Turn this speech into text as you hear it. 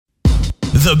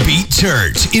The Beat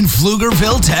Church in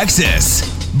Pflugerville, Texas.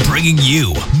 Bringing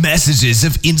you messages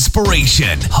of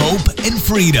inspiration, hope, and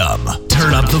freedom.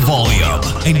 Turn up the volume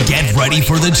and get ready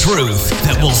for the truth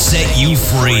that will set you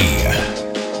free.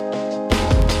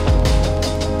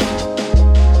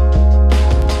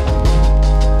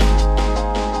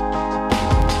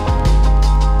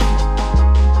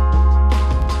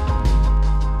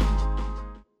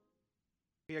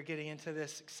 We are getting into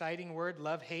this exciting word,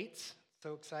 love hates.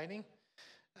 So exciting.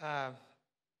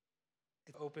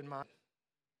 Open mind.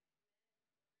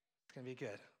 It's going to be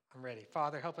good. I'm ready.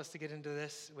 Father, help us to get into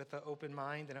this with an open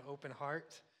mind and an open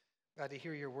heart. God, to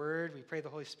hear your word. We pray the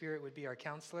Holy Spirit would be our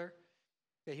counselor,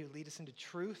 that he would lead us into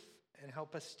truth and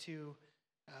help us to,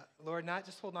 Lord, not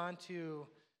just hold on to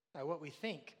what we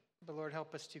think, but Lord,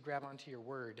 help us to grab onto your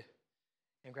word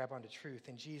and grab onto truth.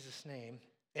 In Jesus' name,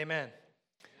 amen.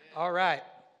 All right.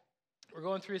 We're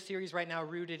going through a series right now,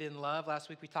 Rooted in Love. Last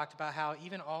week we talked about how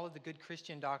even all of the good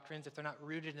Christian doctrines, if they're not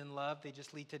rooted in love, they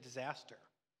just lead to disaster.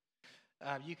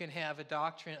 You can have a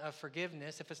doctrine of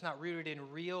forgiveness. If it's not rooted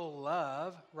in real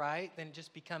love, right, then it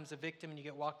just becomes a victim and you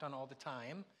get walked on all the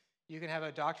time. You can have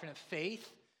a doctrine of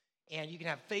faith, and you can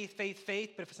have faith,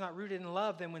 but if it's not rooted in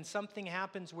love, then when something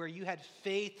happens where you had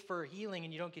faith for healing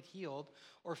and you don't get healed,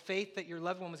 or faith that your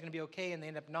loved one was going to be okay and they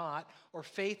end up not, or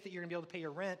faith that you're going to be able to pay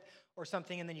your rent or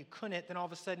something and then you couldn't, then all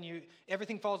of a sudden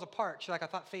everything falls apart. You're like, I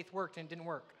thought faith worked and it didn't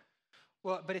work.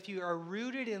 Well, but if you are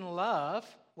rooted in love,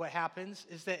 what happens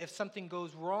is that if something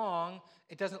goes wrong,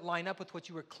 it doesn't line up with what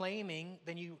you were claiming,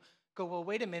 then you go, well,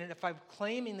 wait a minute, if I'm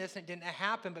claiming this and it didn't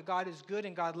happen, but God is good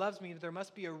and God loves me, there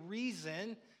must be a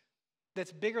reason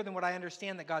that's bigger than what I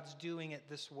understand that God's doing it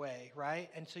this way, right?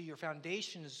 And so your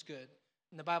foundation is good.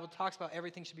 And the Bible talks about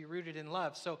everything should be rooted in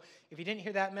love. So if you didn't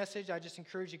hear that message, I just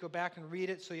encourage you to go back and read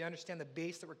it so you understand the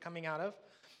base that we're coming out of.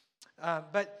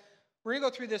 But we're going to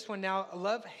go through this one now,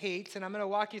 love hates, and I'm going to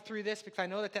walk you through this because I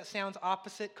know that sounds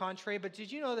opposite, contrary, but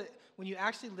did you know that when you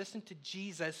actually listen to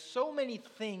Jesus, so many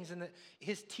things in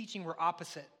his teaching were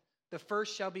opposite. The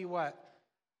first shall be what?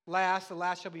 Last, the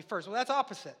last shall be first. Well, that's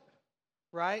opposite,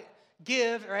 right?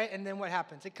 Give, right? And then what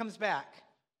happens? It comes back.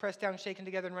 Pressed down, shaken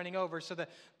together, and running over. So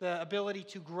the ability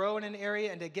to grow in an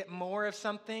area and to get more of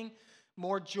something,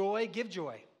 more joy, give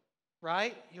joy,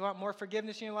 right? You want more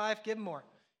forgiveness in your life? Give more.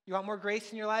 You want more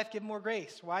grace in your life? Give more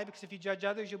grace. Why? Because if you judge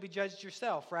others, you'll be judged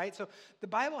yourself, right? So the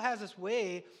Bible has this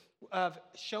way of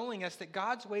showing us that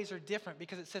God's ways are different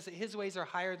because it says that his ways are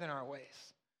higher than our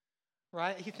ways,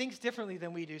 right? He thinks differently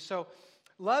than we do. So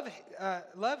love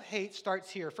hate starts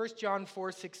here. 1 John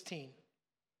 4:16.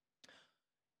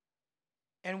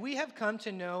 And we have come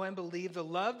to know and believe the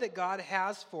love that God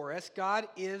has for us. God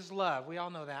is love. We all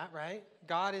know that, right?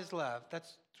 God is love.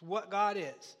 That's what God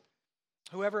is.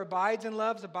 Whoever abides in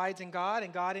love abides in God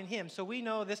and God in him. So we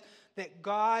know this, that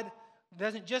God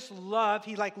doesn't just love,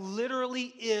 he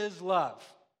literally is love.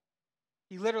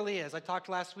 He literally is. I talked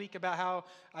last week about how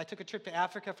I took a trip to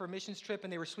Africa for a missions trip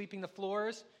and they were sweeping the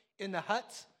floors in the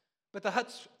huts, but the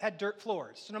huts had dirt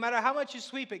floors. So no matter how much you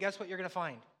sweep it, guess what you're going to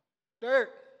find? Dirt.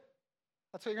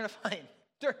 That's what you're going to find.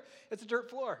 Dirt. It's a dirt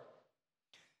floor.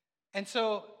 And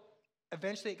so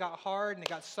eventually it got hard and it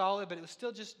got solid, but it was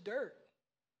still just dirt.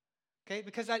 Okay?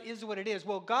 Because that is what it is.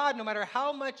 Well, God, no matter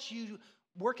how much you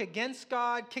work against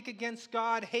God, kick against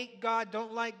God, hate God,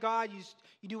 don't like God,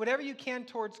 you do whatever you can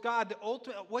towards God, the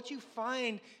ultimate, what you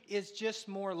find is just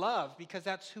more love because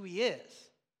that's who he is.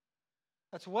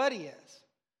 That's what he is.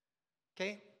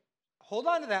 Okay? Hold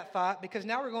on to that thought because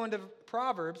now we're going to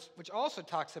Proverbs, which also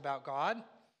talks about God.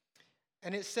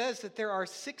 And it says that there are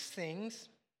 6 things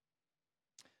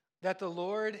that the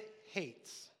Lord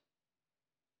hates.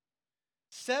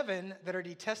 7 that are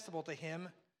detestable to him,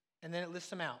 and then it lists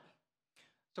them out.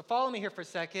 So follow me here for a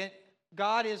second.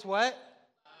 God is what?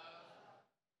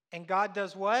 And God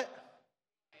does what?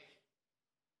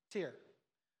 It's here.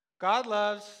 God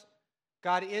loves,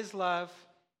 God is love,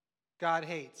 God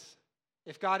hates.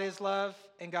 If God is love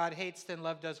and God hates, then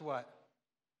love does what?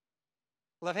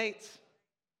 Love hates.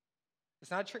 It's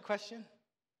not a trick question.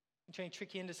 I'm trying to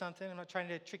trick you into something. I'm not trying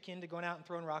to trick you into going out and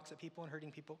throwing rocks at people and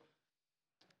hurting people.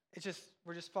 It's just,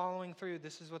 we're just following through.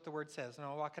 This is what the word says, and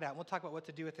I'll walk it out. And we'll talk about what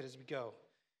to do with it as we go.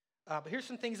 But here's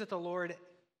some things that the Lord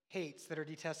hates that are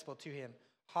detestable to him.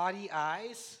 Haughty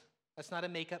eyes. That's not a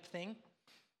makeup thing.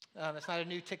 That's not a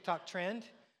new TikTok trend.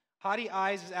 Haughty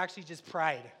eyes is actually just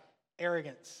pride,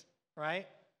 arrogance. Right?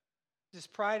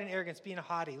 Just pride and arrogance, being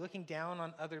haughty, looking down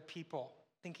on other people,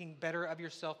 thinking better of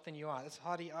yourself than you are. That's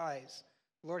haughty eyes.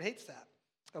 The Lord hates that.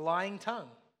 A lying tongue.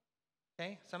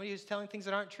 Okay? Somebody who's telling things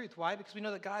that aren't truth. Why? Because we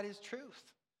know that God is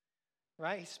truth.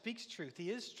 Right? He speaks truth. He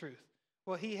is truth.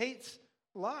 Well, he hates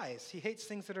lies. He hates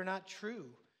things that are not true.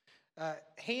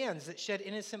 Hands that shed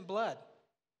innocent blood.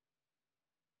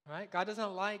 Right? God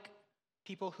doesn't like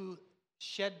people who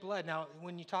shed blood. Now,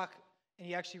 when you talk and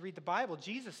you actually read the Bible,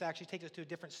 Jesus actually takes us to a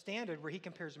different standard where he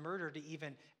compares murder to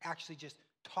even actually just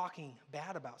talking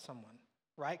bad about someone,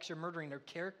 right? Because you're murdering their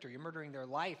character, you're murdering their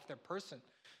life, their person,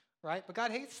 right? But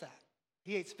God hates that.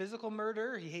 He hates physical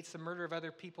murder. He hates the murder of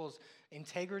other people's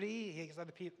integrity. He hates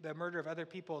the murder of other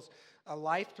people's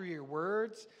life through your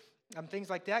words, things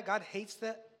like that. God hates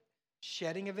that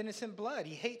shedding of innocent blood.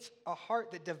 He hates a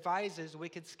heart that devises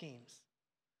wicked schemes.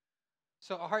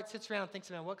 So a heart sits around and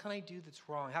thinks about, what can I do that's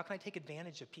wrong? How can I take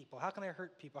advantage of people? How can I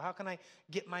hurt people? How can I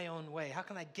get my own way? How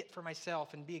can I get for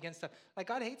myself and be against stuff? Like,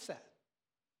 God hates that.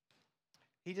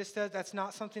 He just says that's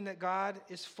not something that God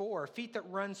is for. Feet that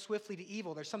run swiftly to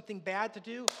evil. There's something bad to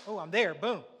do. Oh, I'm there.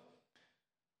 Boom.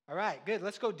 All right, good.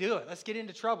 Let's go do it. Let's get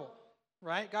into trouble.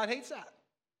 Right? God hates that.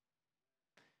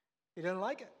 He doesn't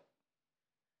like it.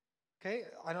 Okay,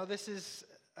 I know this is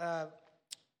a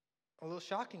little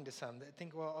shocking to some that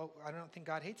think, well, I don't think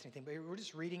God hates anything, but we're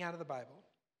just reading out of the Bible.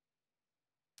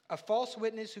 A false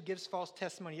witness who gives false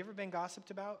testimony. You ever been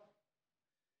gossiped about?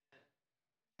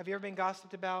 Have you ever been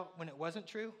gossiped about when it wasn't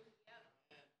true?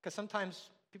 Because sometimes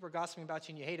people are gossiping about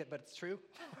you and you hate it, but it's true,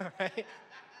 right?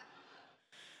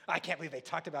 I can't believe they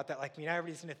talked about that like me. Now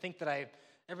everybody's going to think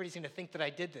that I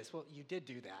did this. Well, you did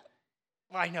do that.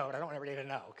 Well, I know, but I don't want everybody to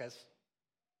know because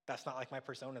that's not like my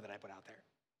persona that I put out there.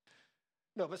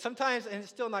 No, but sometimes, and it's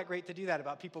still not great to do that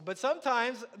about people, but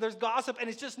sometimes there's gossip and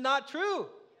it's just not true.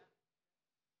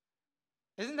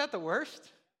 Isn't that the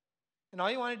worst? And all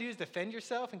you want to do is defend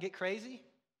yourself and get crazy.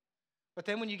 But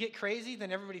then when you get crazy,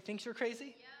 then everybody thinks you're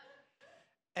crazy. Yeah.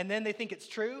 And then they think it's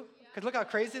true. Because look how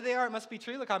crazy they are. It must be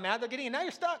true. Look how mad they're getting. And now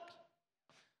you're stuck.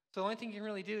 So the only thing you can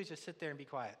really do is just sit there and be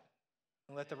quiet.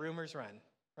 And let the rumors run.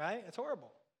 Right? It's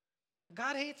horrible.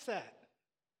 God hates that.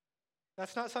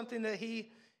 That's not something that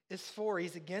he is for.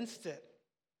 He's against it.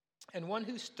 And one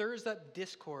who stirs up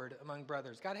discord among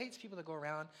brothers. God hates people that go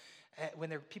around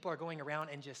when people are going around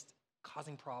and just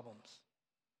causing problems.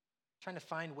 Trying to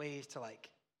find ways to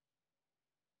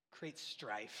create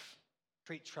strife,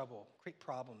 create trouble, create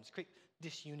problems, create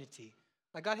disunity.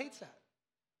 Like, God hates that.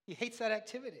 He hates that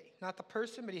activity. Not the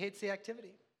person, but he hates the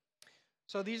activity.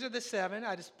 So these are the 7.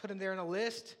 I just put them there in a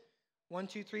list. 1,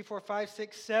 2, 3, 4, 5,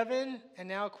 6, 7. And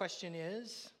now a question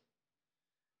is,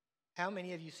 how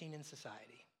many have you seen in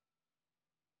society?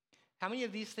 How many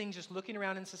of these things, just looking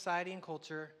around in society and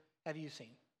culture, have you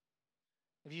seen?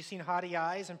 Have you seen haughty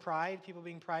eyes and pride, people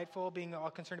being prideful, being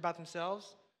all concerned about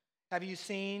themselves? Have you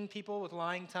seen people with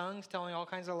lying tongues telling all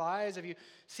kinds of lies? Have you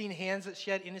seen hands that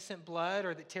shed innocent blood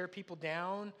or that tear people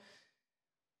down?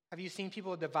 Have you seen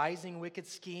people devising wicked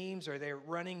schemes or they're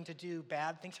running to do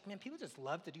bad things? Man, people just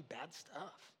love to do bad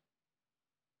stuff.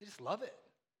 They just love it.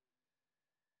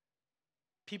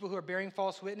 People who are bearing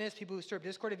false witness, people who stir up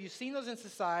discord. Have you seen those in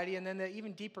society? And then the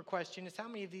even deeper question is, how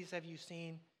many of these have you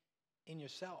seen in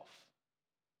yourself?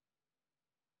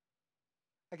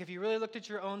 Like, if you really looked at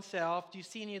your own self, do you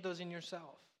see any of those in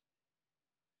yourself?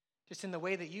 Just in the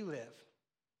way that you live.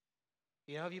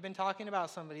 You know, have you been talking about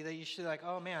somebody that you should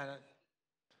oh man,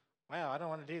 wow, I don't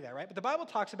want to do that, right? But the Bible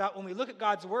talks about when we look at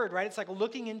God's word, right? It's like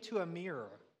looking into a mirror.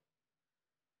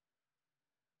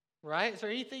 Right? Is there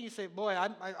anything you say, boy,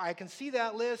 I can see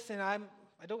that list and I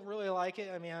don't really like it.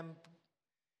 I mean,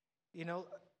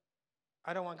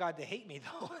 I don't want God to hate me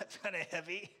though. That's kind of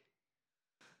heavy.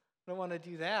 I don't want to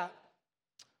do that.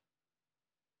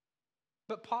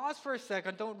 But pause for a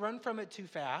second. Don't run from it too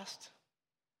fast.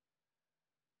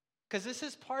 Because this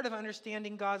is part of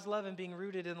understanding God's love and being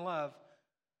rooted in love.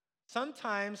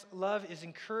 Sometimes love is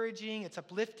encouraging, it's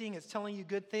uplifting, it's telling you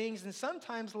good things. And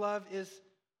sometimes love is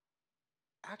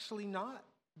actually not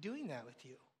doing that with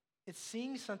you. It's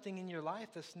seeing something in your life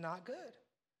that's not good.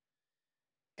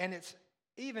 And it's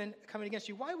even coming against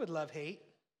you. Why would love hate?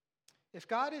 If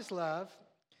God is love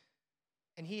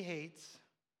and he hates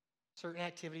certain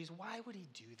activities, why would he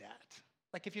do that?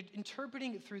 Like, if you're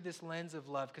interpreting it through this lens of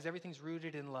love, because everything's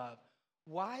rooted in love,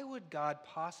 why would God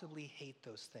possibly hate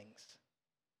those things?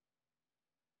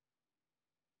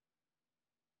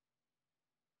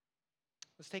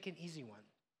 Let's take an easy one.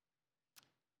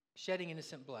 Shedding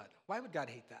innocent blood. Why would God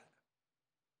hate that?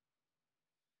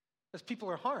 Because people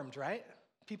are harmed, right?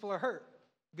 People are hurt.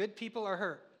 Good people are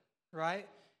hurt, right?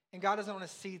 And God doesn't want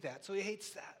to see that, so he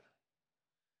hates that,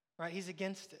 right? He's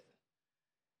against it.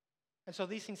 And so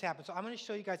these things happen. So I'm going to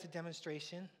show you guys a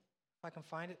demonstration. If I can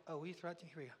find it. Oh, will you throw it to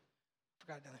me? Here we go.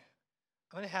 Forgot it down there.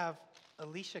 I'm going to have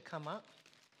Alicia come up.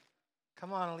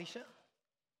 Come on, Alicia.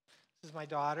 This is my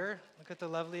daughter. Look at the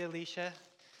lovely Alicia.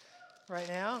 right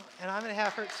now, and I'm going to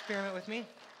have her experiment with me.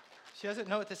 She doesn't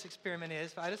know what this experiment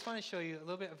is, but I just want to show you a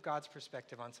little bit of God's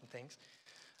perspective on some things.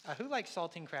 Who likes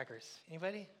saltine crackers?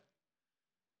 Anybody?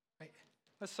 Right.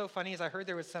 What's so funny is I heard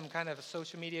there was some kind of a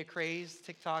social media craze,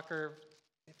 TikTok or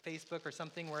Facebook or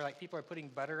something, where like people are putting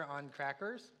butter on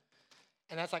crackers,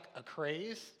 and that's like a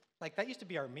craze. Like that used to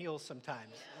be our meals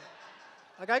sometimes.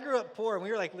 Like I grew up poor, and we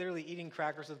were like literally eating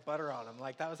crackers with butter on them.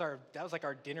 Like that was like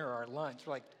our dinner or our lunch.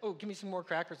 We're like, oh, give me some more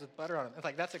crackers with butter on them. It's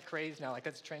like that's a craze now. Like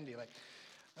that's trendy. Like,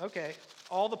 okay,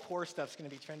 all the poor stuff's gonna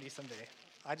be trendy someday.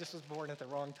 I just was born at the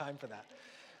wrong time for that.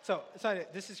 So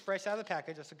this is fresh out of the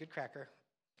package. That's a good cracker.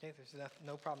 Okay, there's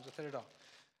no problems with it at all.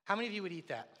 How many of you would eat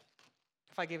that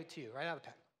if I gave it to you right out of the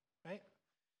pack? Right?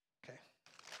 Okay.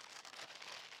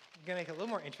 I'm gonna make it a little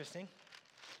more interesting.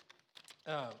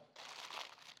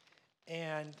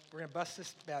 And we're going to bust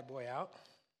this bad boy out.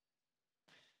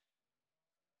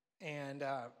 And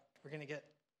we're going to get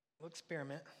a little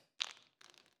experiment.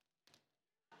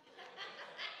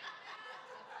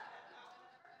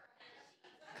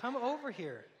 Come over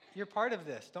here. You're part of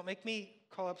this. Don't make me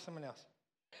call up someone else.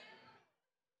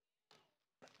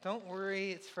 Don't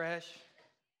worry, it's fresh.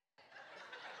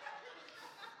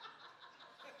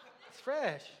 It's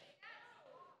fresh.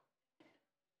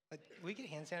 Will we get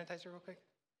hand sanitizer real quick?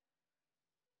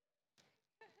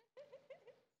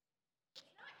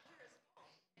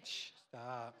 Shh,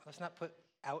 stop. Let's not put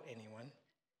out anyone.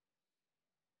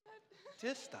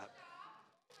 Just stop.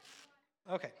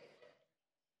 Okay.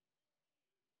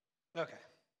 Okay.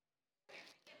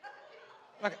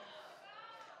 Okay.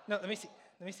 No, let me see.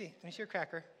 Let me see your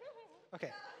cracker.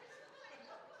 Okay.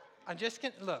 I'm just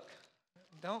going to, look,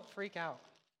 don't freak out.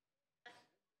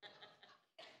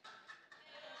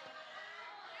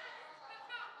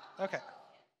 Okay.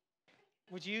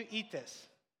 Would you eat this?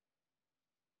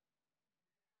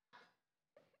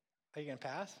 Are you going to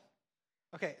pass?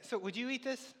 Okay, so would you eat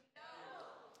this?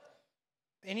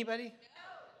 No. Anybody? No.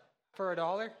 For $1?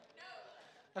 No.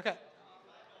 Okay.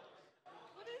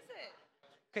 What is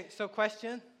it? Okay, so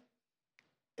question.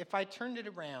 If I turned it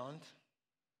around,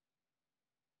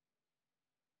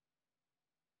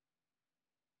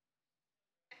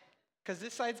 because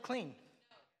this side's clean.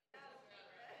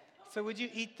 So would you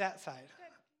eat that side?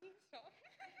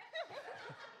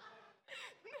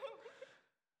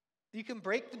 You can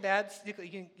break the bad,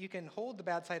 you can hold the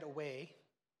bad side away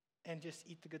and just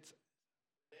eat the good side.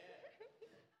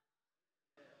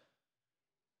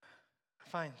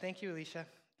 Fine, thank you, Alicia.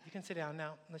 You can sit down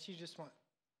now, unless you just want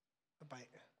a bite.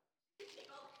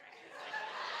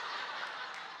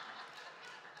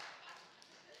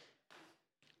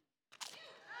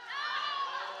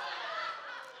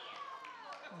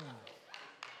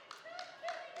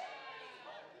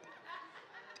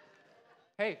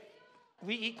 Hey,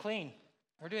 we eat clean.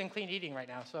 We're doing clean eating right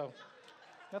now, so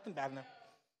nothing bad enough.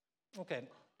 Okay.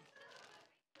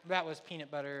 That was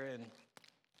peanut butter and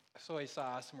soy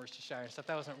sauce and Worcestershire and stuff.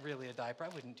 That wasn't really a diaper. I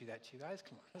wouldn't do that to you guys.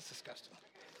 Come on, that's disgusting.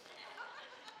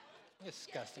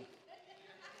 Disgusting.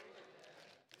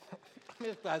 I'm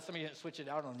just glad somebody didn't switch it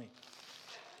out on me.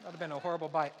 That would have been a horrible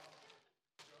bite.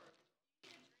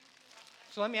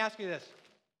 So let me ask you this.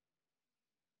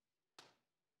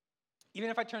 Even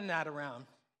if I turn that around,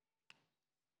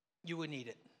 you wouldn't eat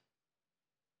it.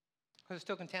 Because it's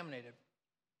still contaminated,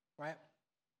 right?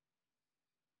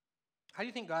 How do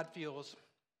you think God feels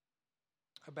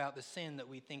about the sin that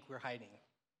we think we're hiding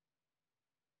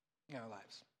in our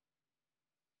lives?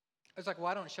 It's like, well,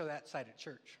 I don't show that side at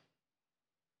church.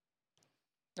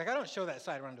 Like, I don't show that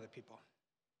side around to the people.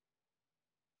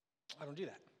 I don't do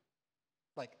that.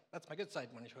 Like, that's my good side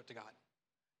when I show it to God.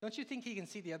 Don't you think he can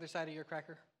see the other side of your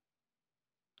cracker?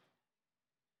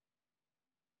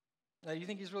 Now, you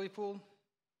think he's really fooled?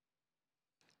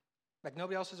 Like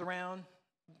nobody else is around,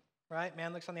 right?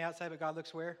 Man looks on the outside, but God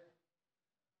looks where?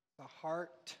 The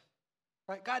heart,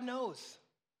 right? God knows.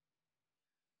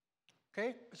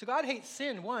 Okay? So God hates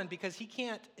sin, one, because he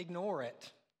can't ignore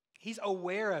it. He's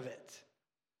aware of it.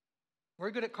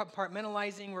 We're good at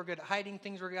compartmentalizing. We're good at hiding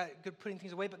things. We're good at putting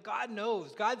things away. But God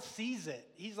knows. God sees it.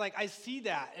 He's like, I see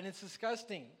that, and it's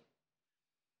disgusting.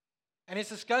 And it's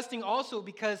disgusting also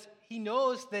because he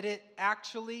knows that it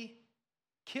actually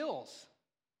kills.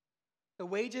 The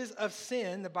wages of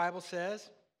sin, the Bible says,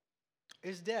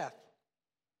 is death.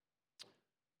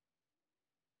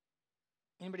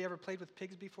 Anybody ever played with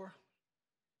pigs before?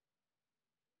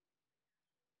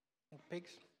 Pigs?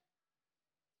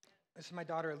 This is my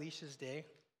daughter Alicia's day,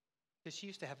 because she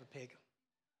used to have a pig,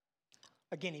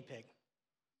 a guinea pig.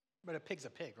 But a pig's a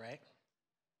pig, right?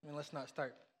 I mean, let's not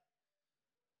start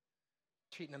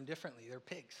treating them differently. They're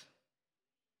pigs.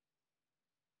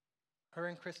 Her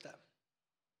and Krista.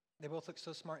 They both look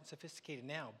so smart and sophisticated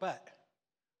now, but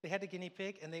they had a guinea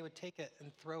pig, and they would take it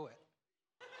and throw it.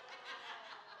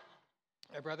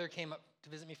 My brother came up to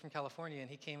visit me from California, and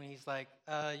he came and he's like,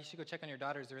 you should go check on your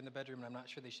daughters. They're in the bedroom, and I'm not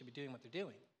sure they should be doing what they're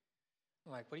doing.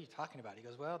 I'm like, what are you talking about? He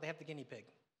goes, well, they have the guinea pig.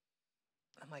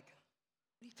 I'm like,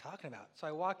 what are you talking about? So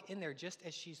I walk in there just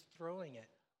as she's throwing it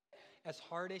as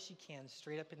hard as she can,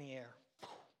 straight up in the air.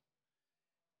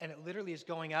 And it literally is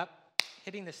going up,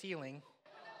 hitting the ceiling,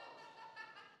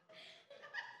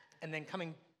 and then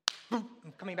coming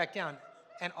back down.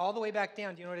 And all the way back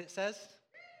down, do you know what it says?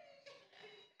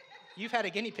 You've had a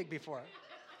guinea pig before.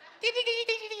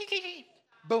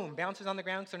 Boom, bounces on the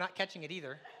ground because they're not catching it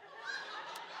either.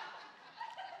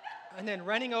 And then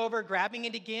running over, grabbing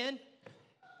it again,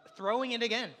 throwing it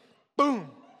again.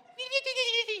 Boom.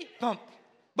 Bump.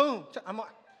 Boom. I'm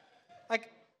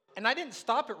like, and I didn't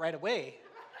stop it right away.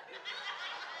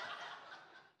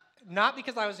 Not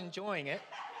because I was enjoying it.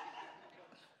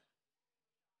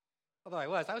 Although I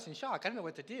was in shock. I didn't know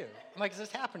what to do. I'm like, is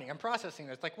this happening? I'm processing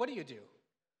this. Like, what do you do?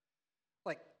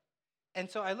 Like, and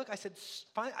so I said,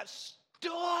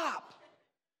 stop.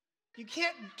 You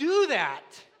can't do that.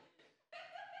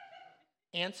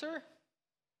 Answer,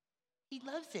 he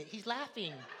loves it. He's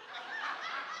laughing.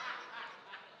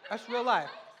 That's real life.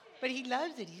 But he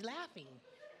loves it. He's laughing.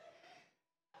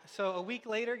 So a week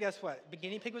later, guess what? The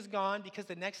guinea pig was gone because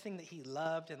the next thing that he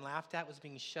loved and laughed at was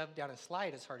being shoved down a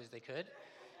slide as hard as they could.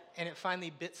 And it finally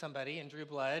bit somebody and drew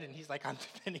blood, and he's like, I'm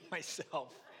defending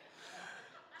myself.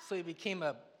 So he became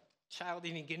a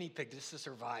child-eating guinea pig just to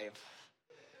survive.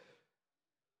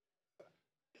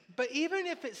 But even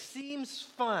if it seems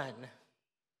fun,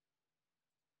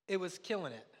 it was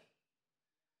killing it.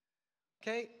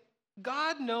 Okay?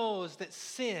 God knows that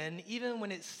sin, even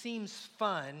when it seems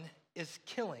fun, is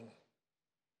killing.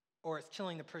 Or it's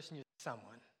killing the person you're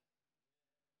someone.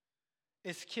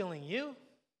 It's killing you,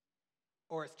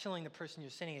 or it's killing the person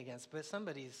you're sinning against, but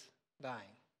somebody's dying.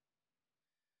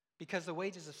 Because the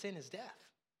wages of sin is death.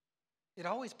 It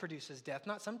always produces death.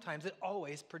 Not sometimes, it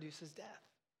always produces death.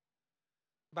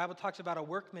 The Bible talks about a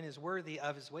workman is worthy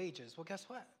of his wages. Well, guess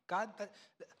what?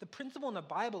 The principle in the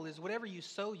Bible is whatever you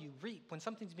sow, you reap. When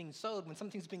something's being sowed, when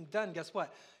something's being done, guess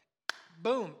what?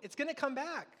 Boom, it's going to come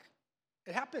back.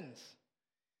 It happens.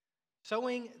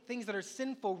 Sowing things that are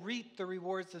sinful reap the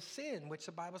rewards of sin, which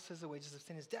the Bible says the wages of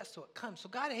sin is death, so it comes. So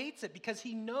God hates it because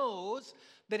he knows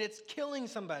that it's killing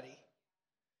somebody.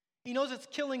 He knows it's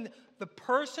killing the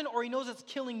person, or he knows it's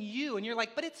killing you. And you're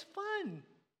like, but it's fun.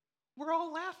 We're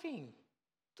all laughing.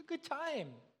 It's a good time.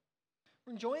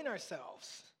 We're enjoying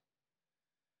ourselves.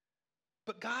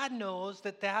 But God knows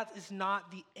that that is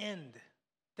not the end.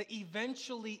 That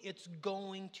eventually it's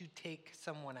going to take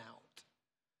someone out.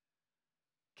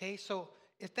 Okay, so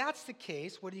if that's the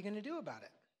case, what are you going to do about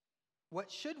it?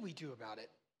 What should we do about it?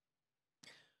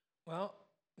 Well,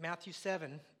 Matthew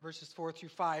 7, verses 4 through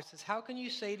 5 says, how can you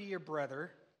say to your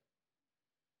brother,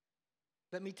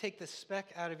 let me take the speck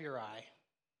out of your eye?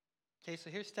 Okay, so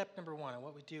here's step number one on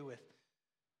what we do with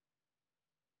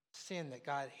sin that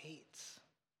God hates.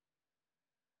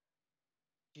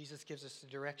 Jesus gives us the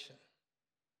direction.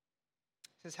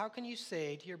 He says, how can you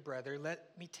say to your brother, let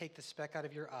me take the speck out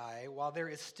of your eye, while there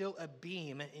is still a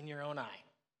beam in your own eye?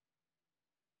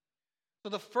 So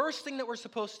the first thing that we're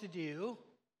supposed to do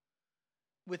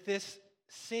with this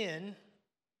sin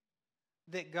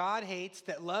that God hates,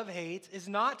 that love hates, is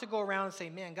not to go around and say,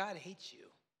 man, God hates you.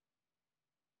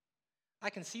 I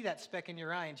can see that speck in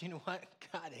your eye, and do you know what?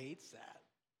 God hates that.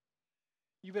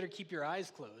 You better keep your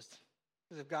eyes closed,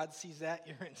 because if God sees that,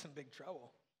 you're in some big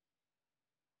trouble.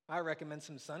 I recommend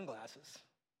some sunglasses.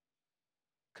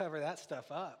 Cover that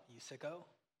stuff up, you sicko.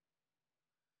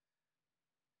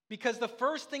 Because the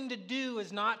first thing to do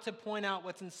is not to point out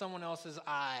what's in someone else's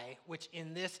eye, which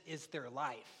in this is their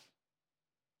life.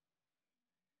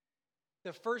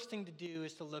 The first thing to do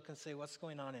is to look and say, what's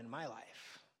going on in my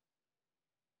life?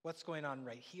 What's going on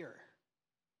right here?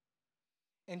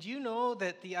 And you know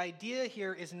that the idea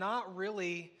here is not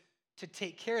really to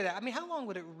take care of that. I mean, how long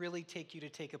would it really take you to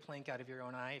take a plank out of your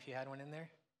own eye if you had one in there?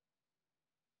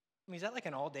 I mean, is that like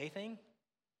an all-day thing?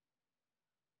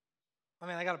 I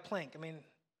mean, I got a plank. I mean,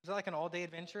 is that like an all-day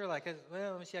adventure? Like,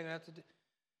 well, let me see, I'm going to have to do...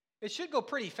 It should go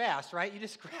pretty fast, right? You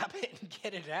just grab it and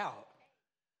get it out.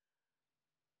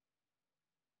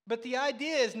 But the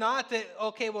idea is not that,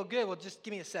 okay, well, good, well, just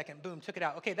give me a second. Boom, took it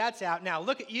out. Okay, that's out. Now,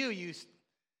 look at you.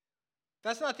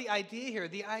 That's not the idea here.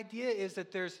 The idea is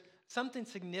that there's something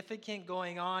significant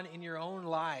going on in your own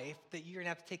life that you're going to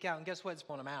have to take out, and guess what? It's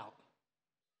pulling them out.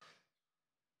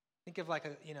 Think of like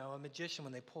a magician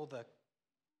when they pull the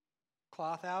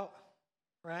cloth out,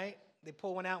 right? They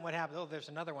pull one out, and what happens? Oh, there's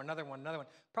another one.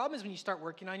 Problem is when you start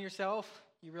working on yourself,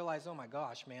 you realize, oh my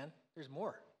gosh, man, there's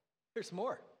more. There's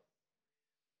more.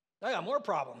 I got more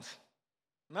problems.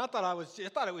 I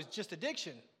thought it was just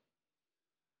addiction.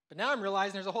 But now I'm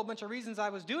realizing there's a whole bunch of reasons I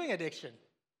was doing addiction.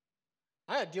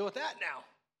 I got to deal with that now.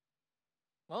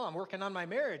 Well, I'm working on my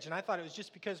marriage, and I thought it was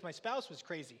just because my spouse was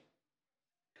crazy.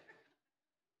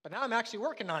 But now I'm actually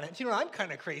working on it. You know, I'm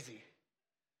kind of crazy.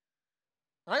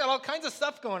 I got all kinds of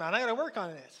stuff going on. I got to work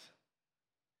on this.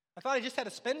 I thought I just had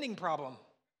a spending problem.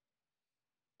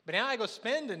 But now I go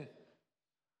spend, and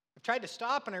I've tried to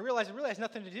stop, and I realize it really has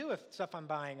nothing to do with stuff I'm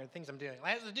buying or things I'm doing. It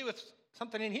has to do with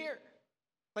something in here.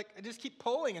 Like, I just keep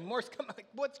pulling, and more's coming. Like,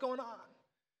 what's going on?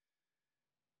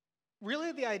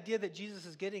 Really, the idea that Jesus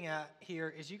is getting at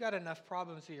here is you got enough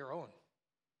problems of your own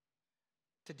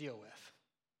to deal with.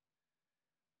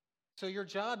 So your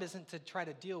job isn't to try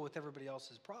to deal with everybody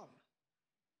else's problem.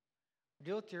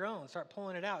 Deal with your own. Start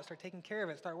pulling it out. Start taking care of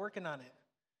it. Start working on it.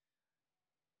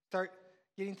 Start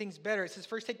getting things better. It says,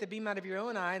 first take the beam out of your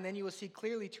own eye, and then you will see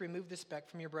clearly to remove the speck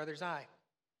from your brother's eye.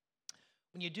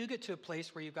 When you do get to a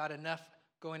place where you've got enough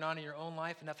going on in your own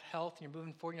life, enough health, and you're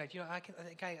moving forward, you're like, I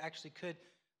think I actually could.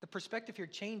 The perspective here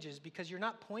changes because you're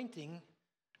not pointing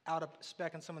out a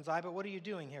speck in someone's eye, but what are you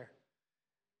doing here?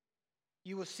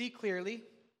 You will see clearly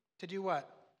to do what?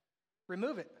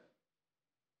 Remove it.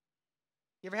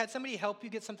 You ever had somebody help you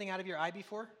get something out of your eye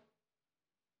before?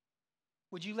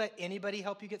 Would you let anybody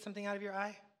help you get something out of your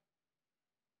eye?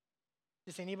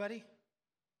 Just anybody?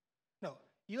 No.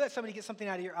 You let somebody get something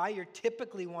out of your eye, you're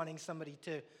typically wanting somebody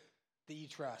that you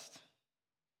trust,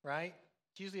 right?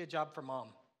 It's usually a job for mom,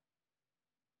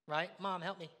 right? Mom,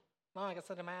 help me. Mom, I got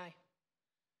something in my eye,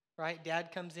 right?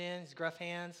 Dad comes in, his gruff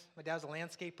hands. My dad's a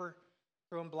landscaper,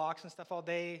 throwing blocks and stuff all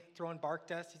day, throwing bark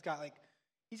dust.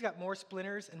 He's got more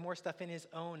splinters and more stuff in his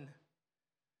own,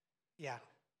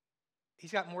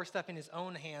 he's got more stuff in his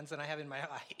own hands than I have in my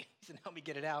eye. He said, help me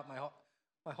get it out.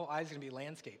 My whole eye's going to be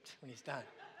landscaped when he's done.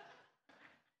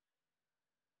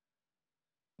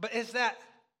 But it's that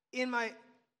in my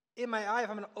eye, if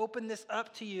I'm going to open this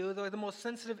up to you, the most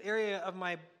sensitive area of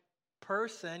my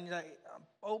person, like, I'm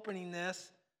opening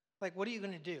this, like, what are you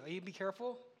going to do? Are you going to be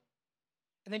careful?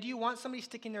 And then do you want somebody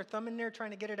sticking their thumb in there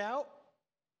trying to get it out?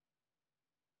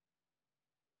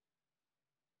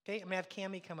 Okay, I'm going to have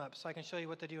Cammie come up so I can show you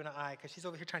what to do in an eye because she's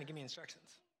over here trying to give me instructions.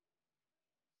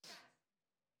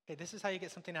 Okay, this is how you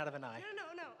get something out of an eye.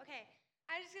 No. Okay,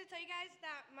 I was just going to tell you guys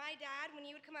that my dad, when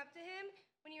you would come up to him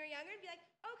when you were younger, he'd be like,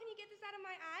 oh, can you get this out of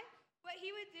my eye? What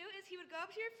he would do is he would go up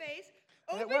to your face,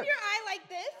 open your eye like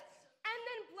this, and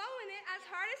then blow in it as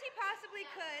hard as he possibly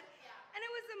could. And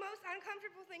it was the most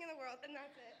uncomfortable thing in the world, and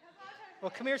that's it.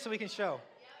 Well, come here so we can show.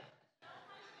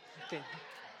 Okay.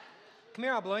 Come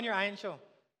here, I'll blow in your eye and show.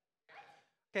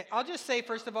 Okay, I'll just say,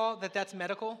 first of all, that's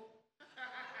medical.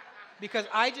 Because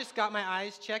I just got my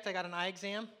eyes checked. I got an eye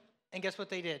exam. And guess what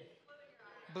they did?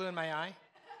 Blew in my eye.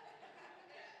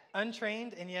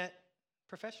 Untrained and yet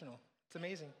professional. It's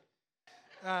amazing.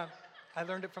 I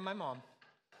learned it from my mom.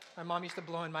 My mom used to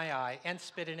blow in my eye and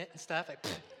spit in it and stuff.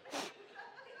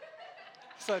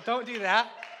 So don't do that.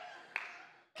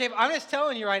 Okay, but I'm just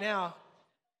telling you right now,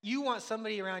 you want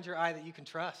somebody around your eye that you can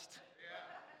trust.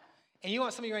 And you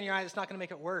want somebody around your eye that's not going to make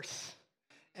it worse.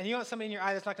 And you want somebody in your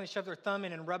eye that's not going to shove their thumb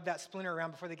in and rub that splinter around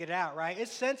before they get it out, right?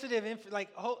 It's sensitive.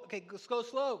 Okay, let's go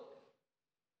slow.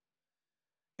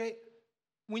 Okay,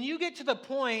 when you get to the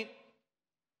point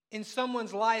in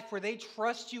someone's life where they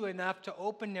trust you enough to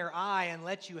open their eye and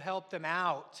let you help them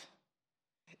out,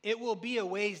 it will be a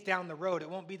ways down the road. It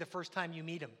won't be the first time you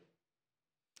meet them.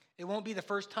 It won't be the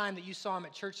first time that you saw them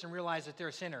at church and realized that they're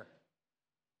a sinner.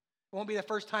 It won't be the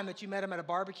first time that you met them at a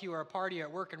barbecue or a party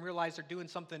at work and realized they're doing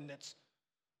something that's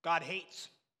God hates.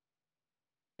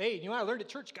 Hey, you know what I learned at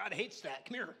church? God hates that.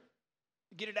 Come here.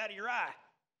 Get it out of your eye.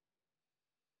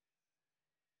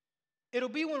 It'll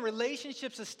be when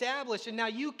relationships establish and now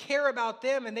you care about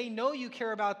them and they know you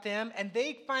care about them and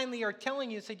they finally are telling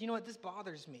you, say, you know what, this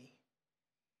bothers me.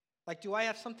 Like, do I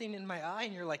have something in my eye?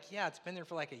 And you're like, yeah, it's been there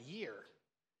for like a year.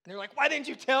 And they're like, why didn't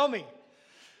you tell me?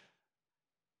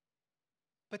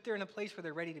 But they're in a place where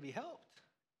they're ready to be helped,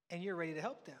 and you're ready to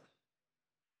help them.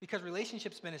 Because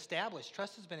relationships have been established,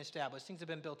 trust has been established, things have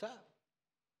been built up.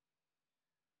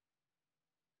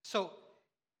 So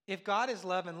if God is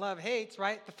love and love hates,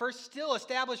 right, the first still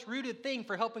established, rooted thing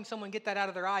for helping someone get that out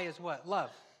of their eye is what?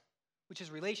 Love, which is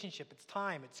relationship. It's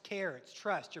time, it's care, it's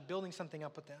trust. You're building something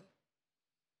up with them.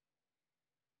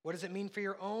 What does it mean for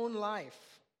your own life?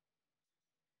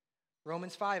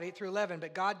 Romans 5, 8 through 11.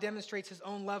 But God demonstrates his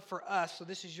own love for us. So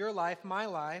this is your life, my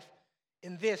life.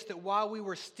 in this, that while we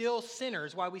were still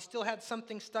sinners, while we still had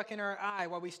something stuck in our eye,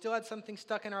 while we still had something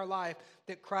stuck in our life,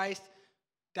 that Christ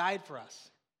died for us.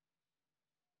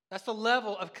 That's the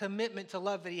level of commitment to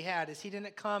love that he had, is he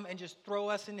didn't come and just throw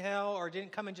us in hell, or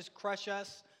didn't come and just crush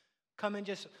us, come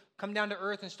down to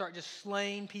earth and start just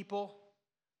slaying people.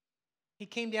 He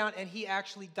came down and he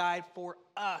actually died for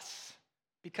us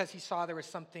because he saw there was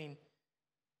something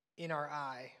in our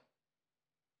eye.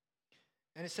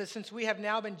 And it says, since we have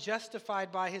now been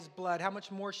justified by his blood, how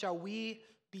much more shall we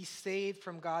be saved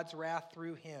from God's wrath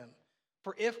through him?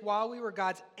 For if while we were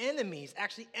God's enemies,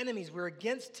 actually enemies, we were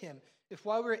against him, if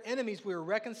while we were enemies we were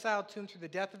reconciled to him through the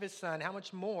death of his son, how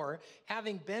much more,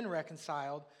 having been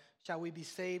reconciled, shall we be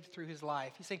saved through his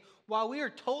life? He's saying, while we are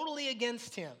totally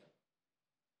against him,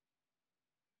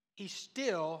 he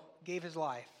still gave his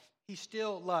life. He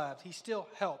still loved. He still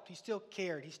helped. He still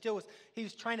cared. He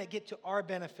was trying to get to our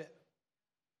benefit.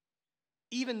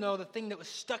 Even though the thing that was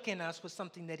stuck in us was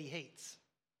something that he hates.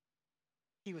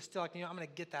 He was still like, I'm going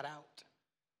to get that out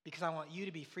because I want you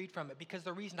to be freed from it. Because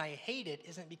the reason I hate it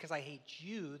isn't because I hate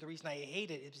you. The reason I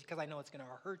hate it is because I know it's going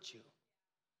to hurt you.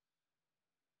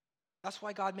 That's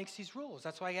why God makes these rules.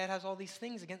 That's why God has all these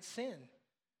things against sin.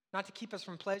 Not to keep us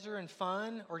from pleasure and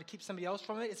fun or to keep somebody else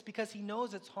from it. It's because he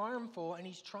knows it's harmful and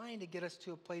he's trying to get us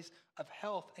to a place of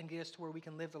health and get us to where we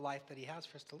can live the life that he has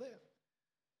for us to live.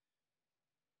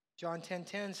 John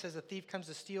 10:10 says, a thief comes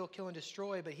to steal, kill, and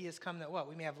destroy, but he has come that what?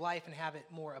 We may have life and have it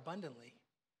more abundantly.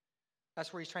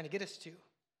 That's where he's trying to get us to. It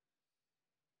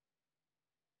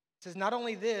says, not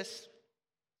only this,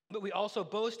 but we also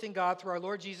boast in God through our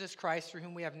Lord Jesus Christ, through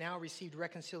whom we have now received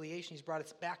reconciliation. He's brought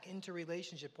us back into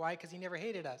relationship. Why? Because he never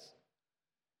hated us.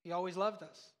 He always loved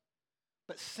us.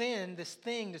 But sin, this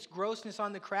thing, this grossness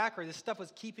on the cracker, this stuff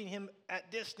was keeping him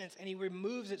at distance, and he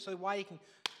removes it so why he can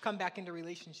come back into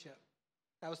relationship.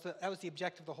 That was the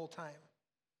objective the whole time.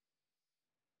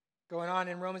 Going on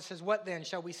in Romans says, what then?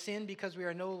 Shall we sin because we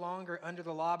are no longer under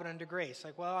the law but under grace?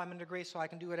 Like, well, I'm under grace so I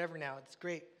can do whatever now. It's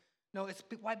great. No,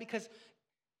 why? Because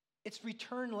it's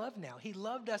return love now. He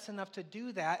loved us enough to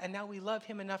do that, and now we love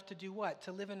him enough to do what?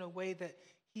 To live in a way that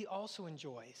he also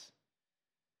enjoys.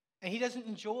 And he doesn't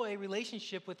enjoy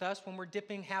relationship with us when we're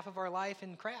dipping half of our life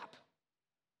in crap.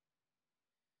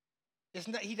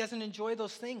 He doesn't enjoy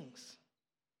those things.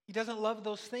 He doesn't love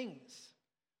those things.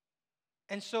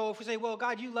 And so if we say, well,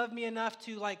 God, you love me enough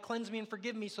to cleanse me and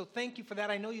forgive me, so thank you for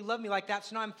that. I know you love me like that,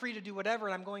 so now I'm free to do whatever,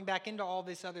 and I'm going back into all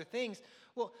these other things.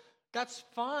 Well, that's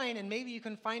fine, and maybe you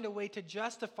can find a way to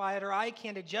justify it, or I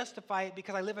can to justify it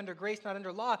because I live under grace, not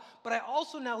under law. But I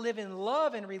also now live in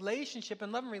love and relationship,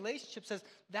 and love and relationship says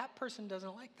that person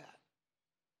doesn't like that.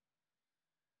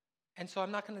 And so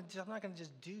I'm not going to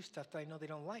just do stuff that I know they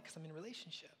don't like because I'm in a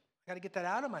relationship. I got to get that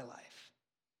out of my life.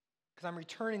 Because I'm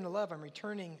returning the love. I'm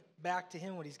returning back to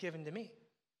him what he's given to me.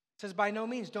 It says, by no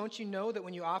means, don't you know that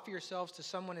when you offer yourselves to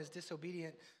someone as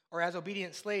disobedient or as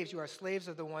obedient slaves, you are slaves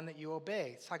of the one that you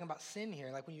obey. It's talking about sin here.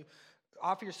 Like when you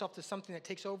offer yourself to something that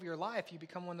takes over your life, you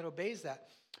become one that obeys that.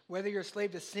 Whether you're a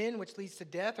slave to sin, which leads to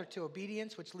death, or to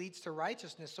obedience, which leads to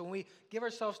righteousness. So when we give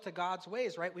ourselves to God's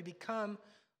ways, right, we become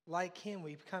like him.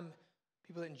 We become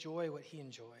people that enjoy what he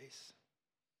enjoys.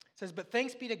 It says, but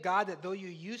thanks be to God that though you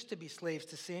used to be slaves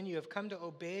to sin, you have come to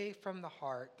obey from the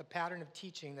heart the pattern of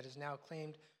teaching that has now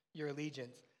claimed your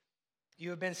allegiance. You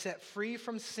have been set free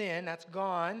from sin. That's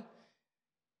gone.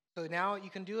 So now you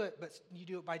can do it, but you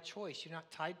do it by choice. You're not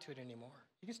tied to it anymore.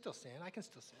 You can still sin. I can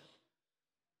still sin.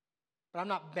 But I'm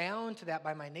not bound to that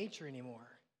by my nature anymore.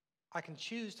 I can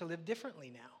choose to live differently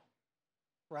now.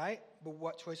 Right? But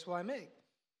what choice will I make?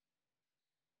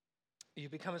 You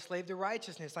become a slave to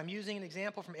righteousness. I'm using an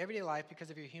example from everyday life because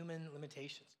of your human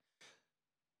limitations.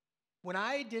 When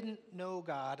I didn't know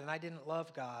God and I didn't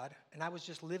love God and I was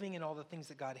just living in all the things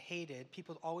that God hated,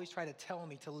 people always try to tell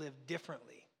me to live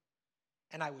differently.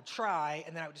 And I would try,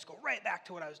 and then I would just go right back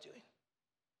to what I was doing.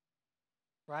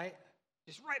 Right?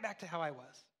 Just right back to how I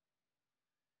was.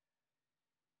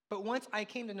 But once I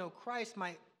came to know Christ,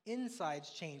 my insides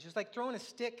changed. It's like throwing a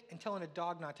stick and telling a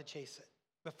dog not to chase it.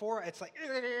 Before, it's like,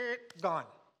 gone.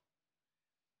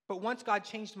 But once God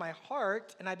changed my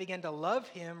heart and I began to love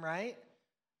him, right,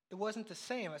 it wasn't the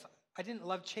same. I didn't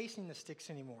love chasing the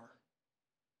sticks anymore.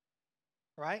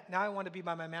 Right? Now I want to be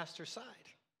by my master's side.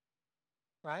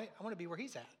 Right? I want to be where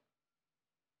he's at.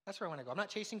 That's where I want to go. I'm not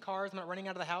chasing cars. I'm not running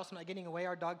out of the house. I'm not getting away.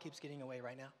 Our dog keeps getting away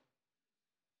right now.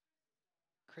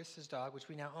 Chris's dog, which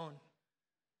we now own.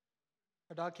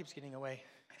 Our dog keeps getting away.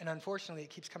 And unfortunately,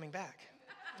 it keeps coming back.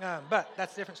 But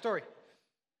that's a different story.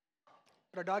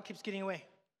 But our dog keeps getting away.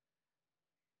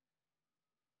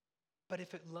 But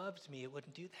if it loved me, it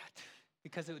wouldn't do that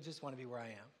because it would just want to be where I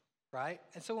am. right?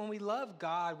 And so when we love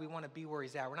God, we want to be where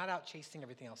he's at. We're not out chasing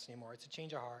everything else anymore. It's a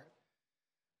change of heart.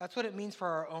 That's what it means for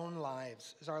our own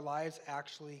lives, is our lives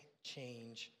actually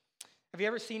change. Have you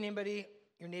ever seen anybody,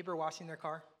 your neighbor, washing their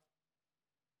car?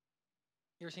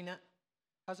 You ever seen that?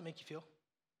 How does it make you feel?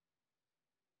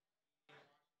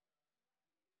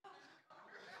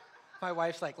 My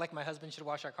wife's like my husband should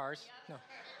wash our cars. No.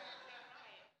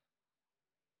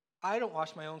 I don't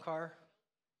wash my own car.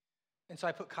 And so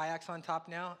I put kayaks on top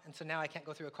now. And so now I can't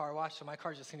go through a car wash. So my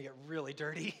car's just going to get really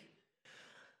dirty.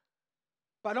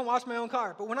 But I don't wash my own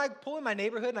car. But when I pull in my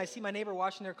neighborhood and I see my neighbor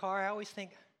washing their car, I always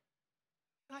think,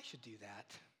 I should do that.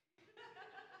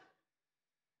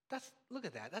 Look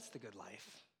at that. That's the good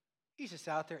life. He's just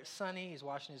out there. It's sunny. He's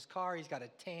washing his car. He's got a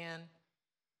tan.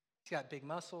 He's got big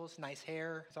muscles, nice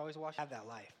hair. He's always washing. Have that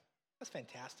life. That's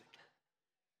fantastic.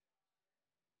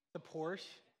 The Porsche.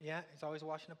 Yeah, he's always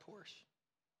washing a Porsche.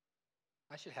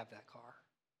 I should have that car.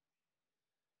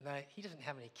 And he doesn't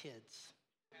have any kids.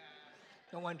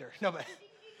 No wonder. No, but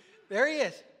there he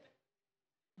is.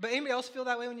 But anybody else feel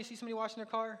that way when you see somebody washing their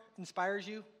car? Inspires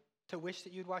you to wish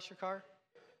that you'd wash your car?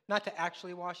 Not to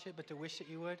actually wash it, but to wish that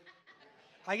you would?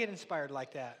 I get inspired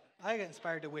like that. I get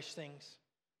inspired to wish things.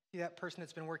 See that person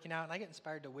that's been working out, and I get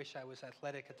inspired to wish I was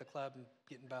athletic at the club and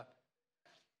getting buff.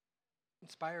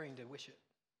 Inspiring to wish it.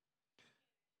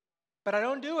 But I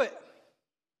don't do it.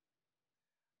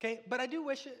 Okay, but I do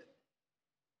wish it.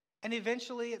 And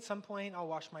eventually, at some point, I'll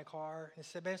wash my car. And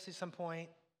eventually, at some point,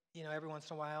 every once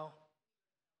in a while,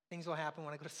 things will happen.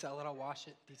 When I go to sell it, I'll wash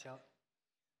it, detail it.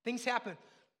 Things happen.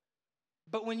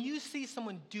 But when you see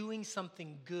someone doing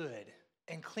something good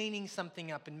and cleaning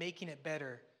something up and making it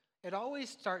better, it always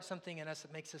starts something in us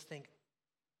that makes us think,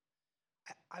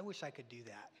 I wish I could do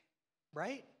that,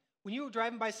 right? When you were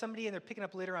driving by somebody and they're picking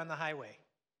up litter on the highway,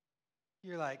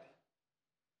 you're like,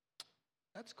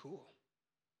 that's cool.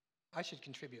 I should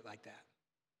contribute like that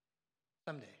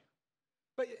someday.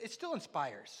 But it still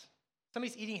inspires.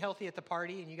 Somebody's eating healthy at the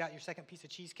party and you got your second piece of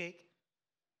cheesecake,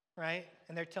 right?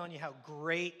 And they're telling you how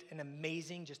great and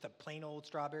amazing just a plain old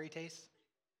strawberry tastes.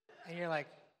 And you're like,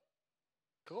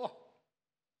 cool.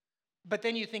 But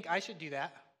then you think, I should do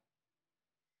that.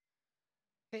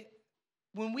 Okay.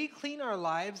 When we clean our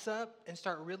lives up and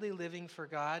start really living for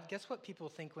God, guess what people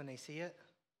think when they see it?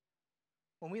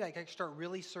 When we start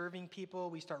really serving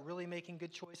people, we start really making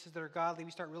good choices that are godly,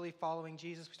 we start really following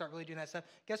Jesus, we start really doing that stuff,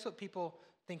 guess what people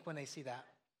think when they see that?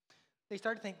 They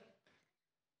start to think,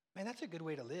 man, that's a good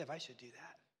way to live. I should do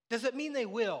that. Does it mean they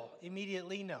will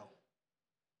immediately? No.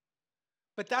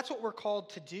 But that's what we're called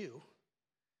to do.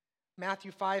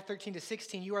 Matthew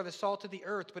 5:13-16, you are the salt of the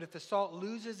earth, but if the salt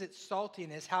loses its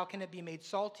saltiness, how can it be made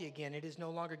salty again? It is no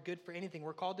longer good for anything.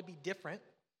 We're called to be different.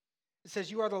 It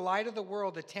says, you are the light of the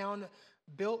world. A town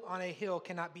built on a hill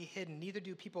cannot be hidden. Neither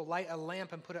do people light a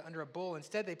lamp and put it under a bowl.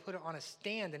 Instead, they put it on a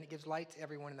stand, and it gives light to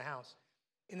everyone in the house.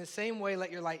 In the same way,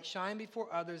 let your light shine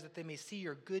before others, that they may see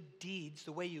your good deeds,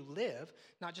 the way you live,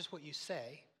 not just what you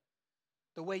say,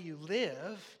 the way you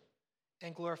live,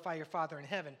 and glorify your Father in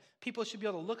heaven. People should be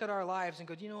able to look at our lives and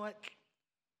go, you know what?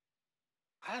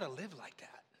 I ought to live like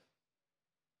that.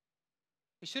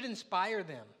 It should inspire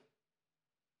them.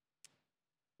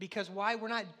 Because why? We're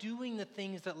not doing the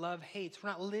things that love hates. We're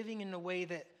not living in a way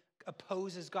that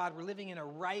opposes God. We're living in a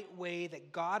right way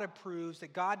that God approves,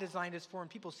 that God designed us for. And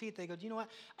people see it, they go, you know what?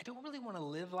 I don't really want to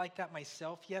live like that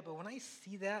myself yet. But when I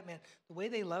see that, man, the way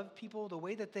they love people, the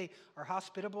way that they are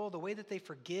hospitable, the way that they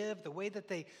forgive, the way that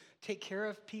they take care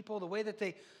of people, the way that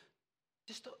they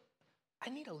just, I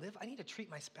need to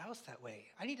treat my spouse that way.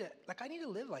 I need to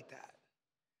live like that.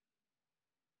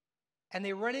 And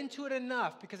they run into it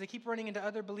enough because they keep running into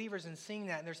other believers and seeing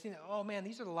that. And they're seeing, oh man,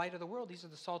 these are the light of the world. These are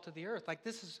the salt of the earth. Like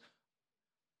this is,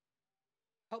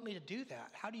 help me to do that.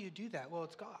 How do you do that? Well,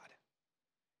 it's God.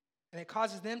 And it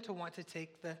causes them to want to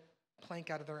take the plank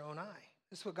out of their own eye.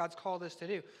 This is what God's called us to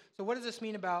do. So what does this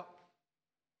mean about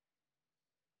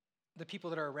the people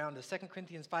that are around us? 2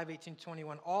 Corinthians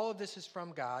 5:18-21. All of this is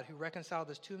from God, who reconciled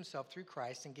us to himself through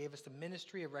Christ and gave us the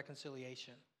ministry of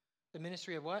reconciliation. The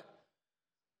ministry of what?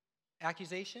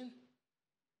 Accusation?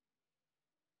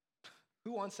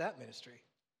 Who wants that ministry?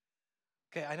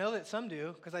 Okay, I know that some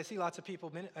do, because I see lots of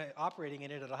people operating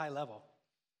in it at a high level.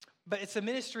 But it's a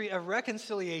ministry of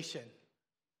reconciliation.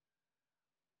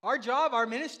 Our job, our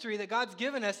ministry that God's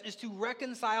given us is to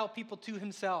reconcile people to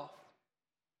himself,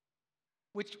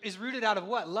 which is rooted out of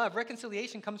what? Love.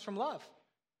 Reconciliation comes from love,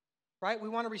 right? We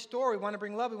want to restore, we want to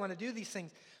bring love, we want to do these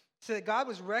things. So that God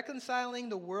was reconciling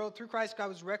the world, through Christ, God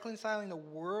was reconciling the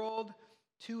world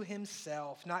to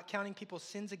himself, not counting people's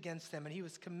sins against them. And he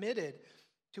was committed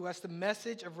to us the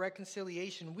message of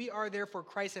reconciliation. We are therefore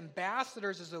Christ's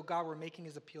ambassadors, as though God were making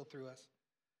his appeal through us.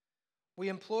 We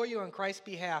implore you on Christ's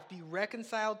behalf, be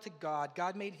reconciled to God.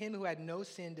 God made him who had no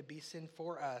sin to be sin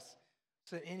for us,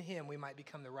 so that in him we might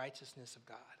become the righteousness of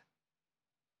God.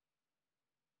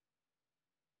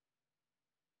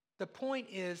 The point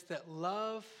is that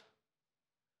love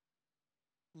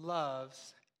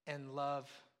loves and love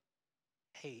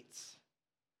hates.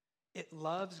 It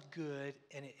loves good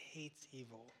and it hates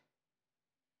evil,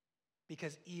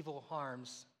 because evil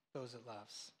harms those it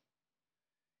loves.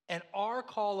 And our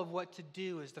call of what to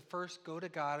do is to first go to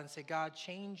God and say, God,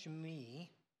 change me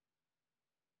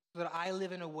so that I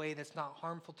live in a way that's not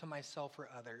harmful to myself or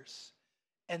others.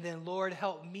 And then, Lord,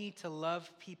 help me to love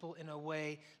people in a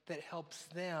way that helps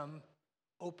them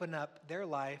open up their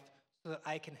life so that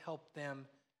I can help them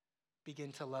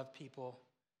begin to love people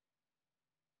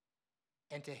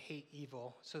and to hate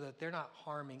evil so that they're not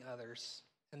harming others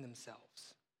and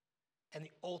themselves. And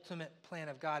the ultimate plan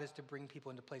of God is to bring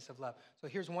people into a place of love. So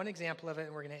here's one example of it,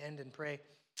 and we're going to end and pray.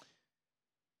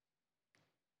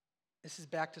 This is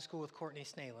Back to School with Courtney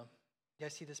Snalem. You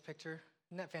guys see this picture?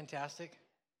 Isn't that fantastic?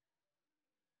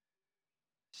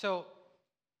 So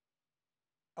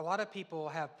a lot of people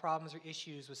have problems or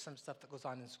issues with some stuff that goes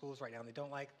on in schools right now. They don't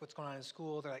like what's going on in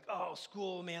school. They're like, oh,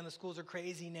 school, man, the schools are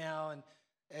crazy now.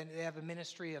 And they have a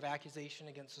ministry of accusation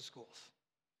against the schools.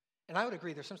 And I would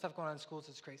agree, there's some stuff going on in schools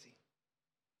that's crazy.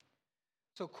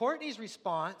 So Courtney's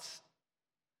response,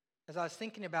 as I was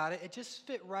thinking about it, it just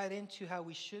fit right into how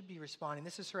we should be responding.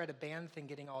 This is her at a band thing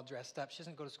getting all dressed up. She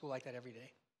doesn't go to school like that every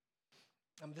day.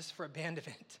 This is for a band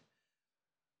event.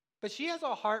 But she has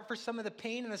a heart for some of the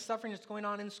pain and the suffering that's going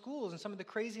on in schools and some of the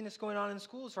craziness going on in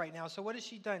schools right now. So what has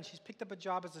she done? She's picked up a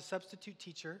job as a substitute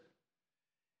teacher.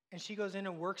 And she goes in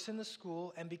and works in the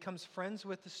school and becomes friends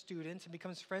with the students and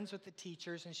becomes friends with the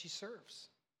teachers, and she serves.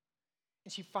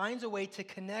 And she finds a way to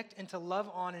connect and to love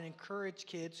on and encourage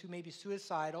kids who may be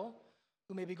suicidal,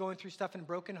 who may be going through stuff in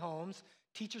broken homes,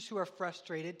 teachers who are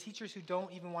frustrated, teachers who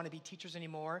don't even want to be teachers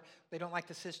anymore. They don't like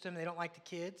the system. They don't like the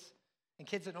kids. And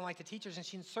kids that don't like the teachers. And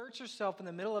she inserts herself in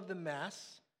the middle of the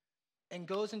mess and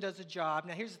goes and does a job.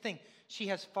 Now, here's the thing. She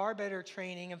has far better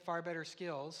training and far better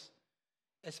skills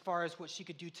as far as what she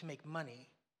could do to make money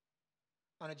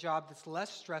on a job that's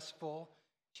less stressful.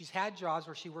 She's had jobs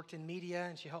where she worked in media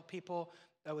and she helped people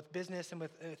with business and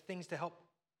with things to help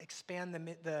expand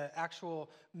the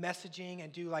actual messaging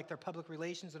and do like their public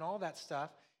relations and all that stuff.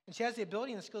 And she has the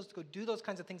ability and the skills to go do those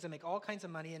kinds of things and make all kinds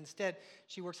of money. Instead,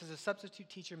 she works as a substitute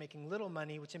teacher making little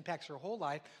money, which impacts her whole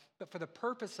life, but for the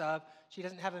purpose of, she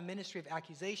doesn't have a ministry of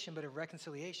accusation, but of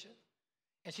reconciliation.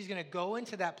 And she's going to go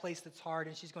into that place that's hard,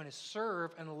 and she's going to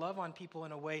serve and love on people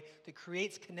in a way that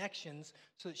creates connections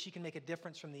so that she can make a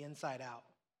difference from the inside out.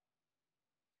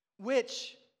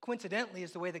 Which, coincidentally,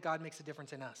 is the way that God makes a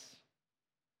difference in us,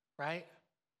 right?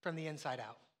 From the inside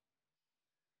out.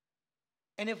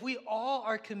 And if we all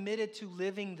are committed to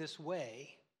living this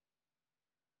way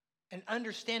and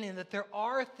understanding that there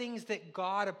are things that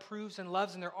God approves and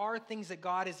loves and there are things that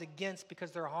God is against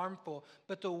because they're harmful,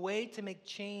 but the way to make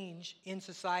change in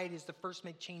society is to first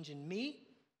make change in me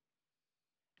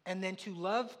and then to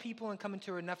love people and come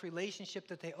into enough relationship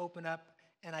that they open up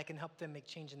and I can help them make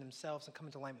change in themselves and come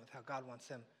into alignment with how God wants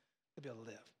them to be able to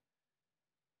live.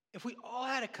 If we all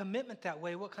had a commitment that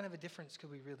way, what kind of a difference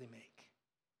could we really make?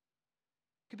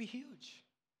 It could be huge.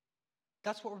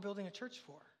 That's what we're building a church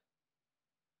for.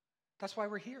 That's why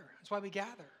we're here. That's why we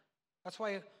gather. That's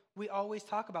why we always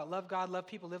talk about love God, love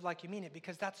people, live like you mean it,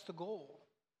 because that's the goal.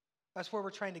 That's where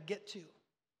we're trying to get to.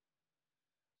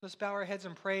 Let's bow our heads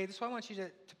and pray. This is why I want you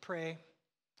to pray.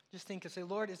 Just think and say,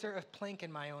 Lord, is there a plank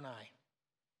in my own eye?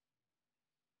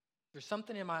 There's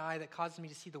something in my eye that causes me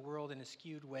to see the world in a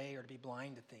skewed way or to be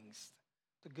blind to things,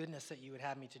 the goodness that you would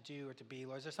have me to do or to be.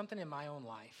 Lord, is there something in my own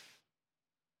life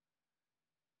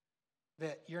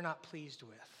that you're not pleased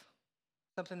with?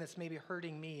 Something that's maybe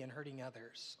hurting me and hurting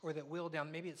others, or that will down.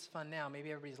 Maybe it's fun now.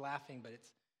 Maybe everybody's laughing, but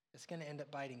it's going to end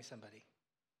up biting somebody.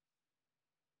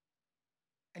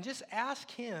 And just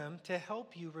ask him to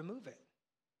help you remove it,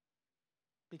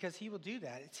 because he will do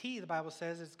that. It's he, the Bible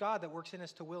says, it's God that works in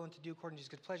us to will and to do according to his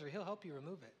good pleasure. He'll help you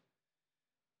remove it.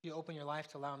 You open your life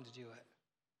to allow him to do it.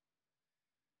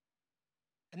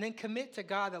 And then commit to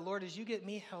God that, Lord, as you get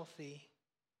me healthy,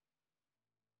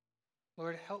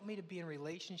 Lord, help me to be in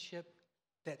relationship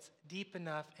that's deep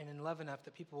enough and in love enough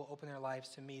that people will open their lives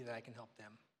to me that I can help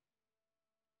them.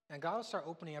 And God will start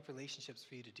opening up relationships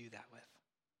for you to do that with.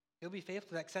 He'll be faithful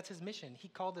to that because that's his mission. He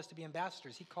called us to be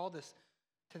ambassadors. He called us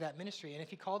to that ministry. And if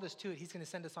he called us to it, he's going to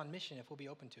send us on mission if we'll be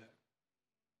open to it.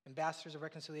 ambassadors of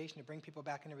reconciliation to bring people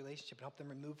back into relationship and help them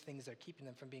remove things that are keeping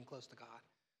them from being close to God.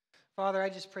 Father, I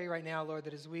just pray right now, Lord,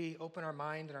 that as we open our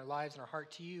mind and our lives and our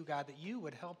heart to you, God, that you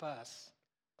would help us,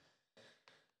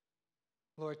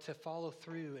 Lord, to follow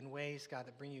through in ways, God,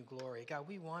 that bring you glory. God,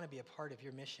 we want to be a part of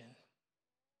your mission.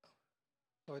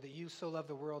 Lord, that you so loved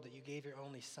the world that you gave your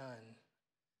only Son,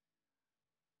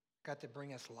 God, to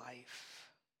bring us life.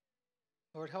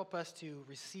 Lord, help us to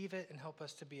receive it and help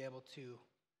us to be able to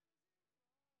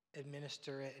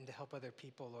administer it and to help other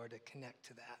people, Lord, to connect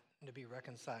to that and to be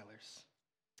reconcilers.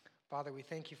 Father, we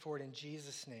thank you for it in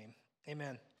Jesus' name.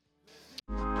 Amen.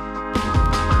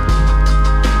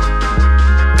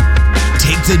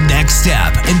 Take the next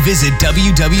step and visit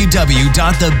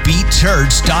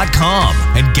www.thebeatchurch.com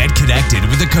and get connected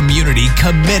with a community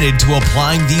committed to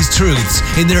applying these truths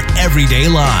in their everyday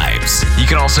lives. You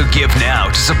can also give now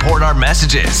to support our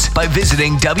messages by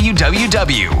visiting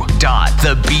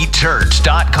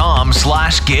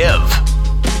www.thebeatchurch.com/give.